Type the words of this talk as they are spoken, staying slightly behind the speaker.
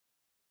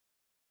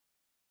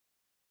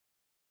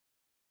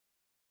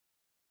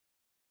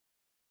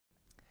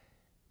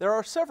There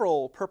are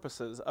several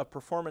purposes of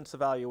performance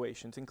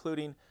evaluations,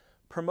 including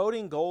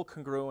promoting goal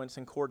congruence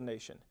and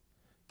coordination,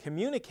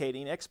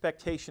 communicating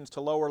expectations to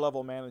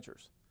lower-level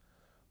managers,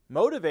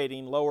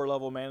 motivating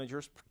lower-level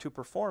managers to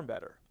perform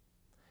better,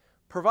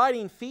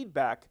 providing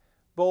feedback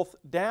both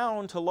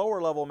down to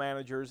lower-level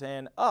managers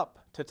and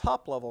up to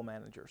top-level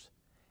managers,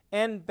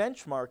 and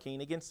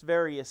benchmarking against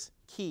various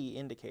key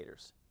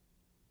indicators.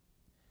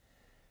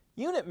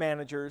 Unit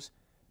managers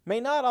may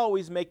not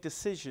always make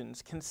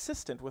decisions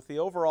consistent with the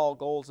overall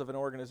goals of an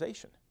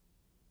organization.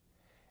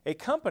 A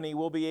company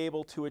will be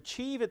able to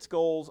achieve its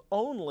goals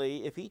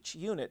only if each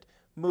unit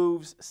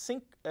moves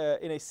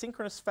in a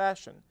synchronous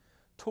fashion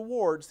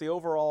towards the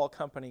overall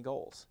company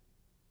goals.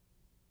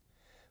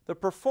 The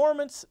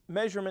performance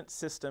measurement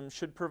system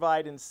should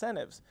provide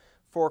incentives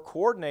for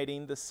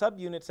coordinating the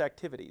subunits'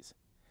 activities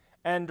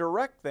and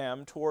direct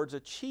them towards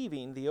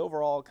achieving the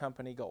overall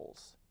company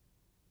goals.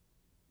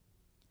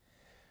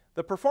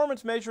 The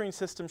performance measuring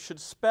system should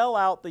spell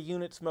out the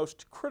unit's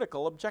most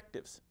critical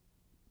objectives.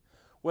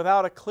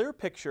 Without a clear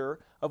picture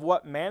of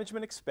what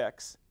management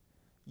expects,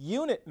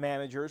 unit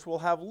managers will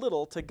have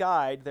little to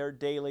guide their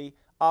daily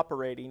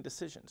operating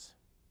decisions.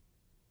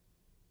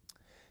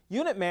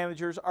 Unit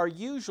managers are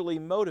usually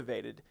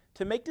motivated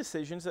to make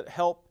decisions that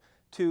help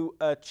to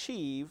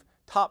achieve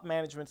top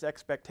management's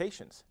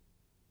expectations.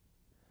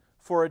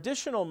 For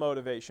additional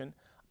motivation,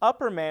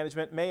 upper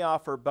management may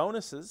offer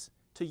bonuses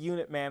to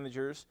unit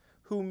managers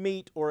who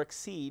meet or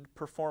exceed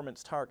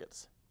performance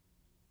targets.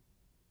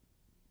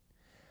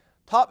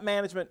 Top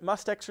management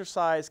must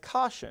exercise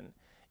caution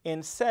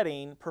in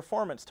setting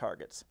performance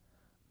targets.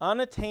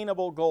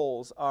 Unattainable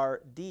goals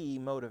are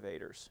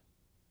demotivators.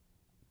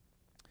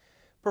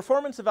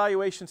 Performance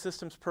evaluation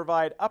systems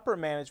provide upper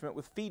management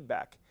with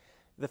feedback,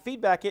 the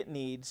feedback it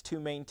needs to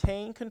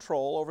maintain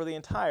control over the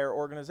entire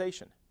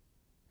organization.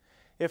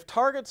 If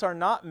targets are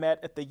not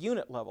met at the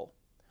unit level,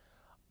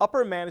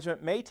 upper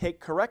management may take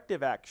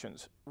corrective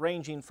actions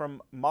ranging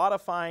from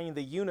modifying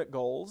the unit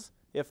goals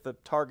if the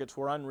targets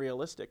were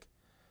unrealistic,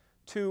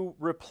 to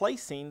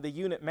replacing the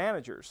unit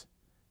managers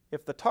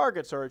if the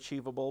targets are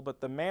achievable but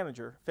the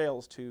manager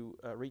fails to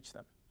reach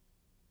them.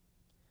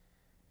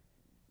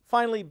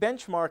 Finally,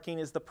 benchmarking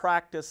is the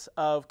practice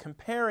of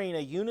comparing a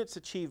unit's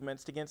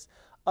achievements against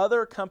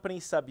other company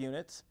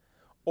subunits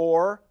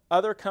or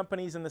other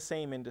companies in the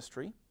same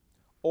industry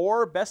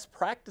or best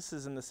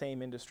practices in the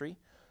same industry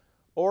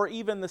or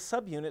even the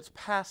subunit's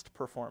past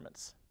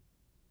performance.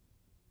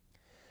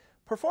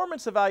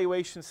 Performance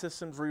evaluation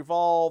systems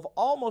revolve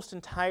almost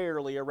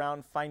entirely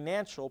around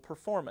financial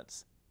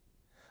performance.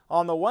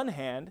 On the one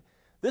hand,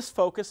 this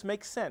focus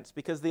makes sense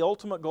because the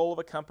ultimate goal of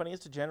a company is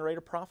to generate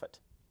a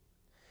profit.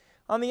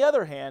 On the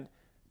other hand,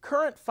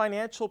 current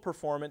financial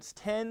performance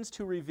tends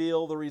to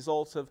reveal the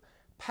results of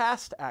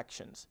past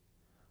actions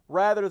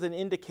rather than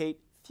indicate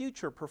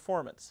future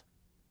performance.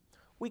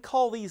 We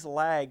call these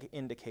lag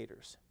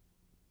indicators.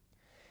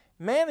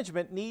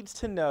 Management needs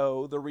to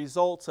know the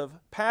results of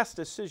past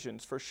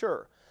decisions for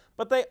sure,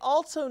 but they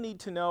also need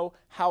to know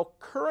how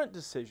current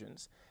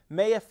decisions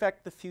may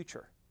affect the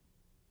future.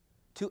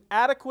 To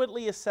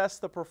adequately assess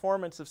the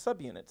performance of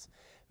subunits,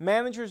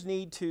 managers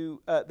need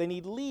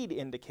lead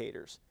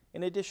indicators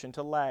in addition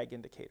to lag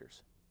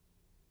indicators.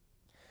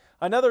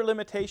 Another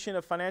limitation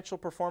of financial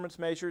performance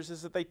measures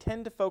is that they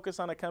tend to focus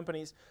on a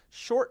company's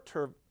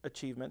short-term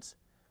achievements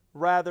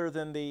rather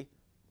than the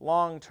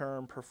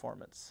long-term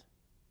performance.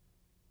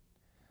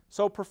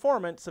 So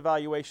performance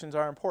evaluations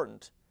are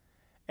important,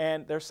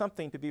 and there's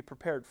something to be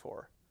prepared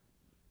for,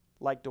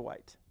 like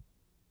Dwight.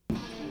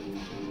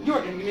 You're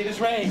going to give me this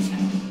raise.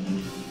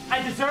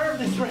 I deserve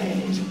this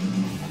raise.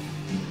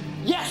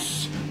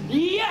 Yes!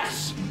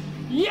 Yes!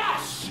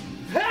 Yes!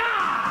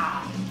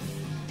 Ah!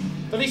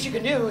 The least you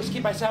can do is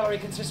keep my salary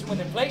consistent with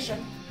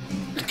inflation.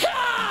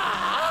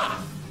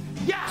 Ah!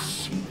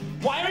 Yes!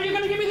 Why are you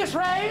going to give me this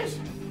raise?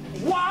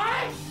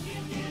 Why?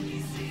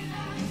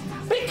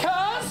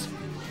 Because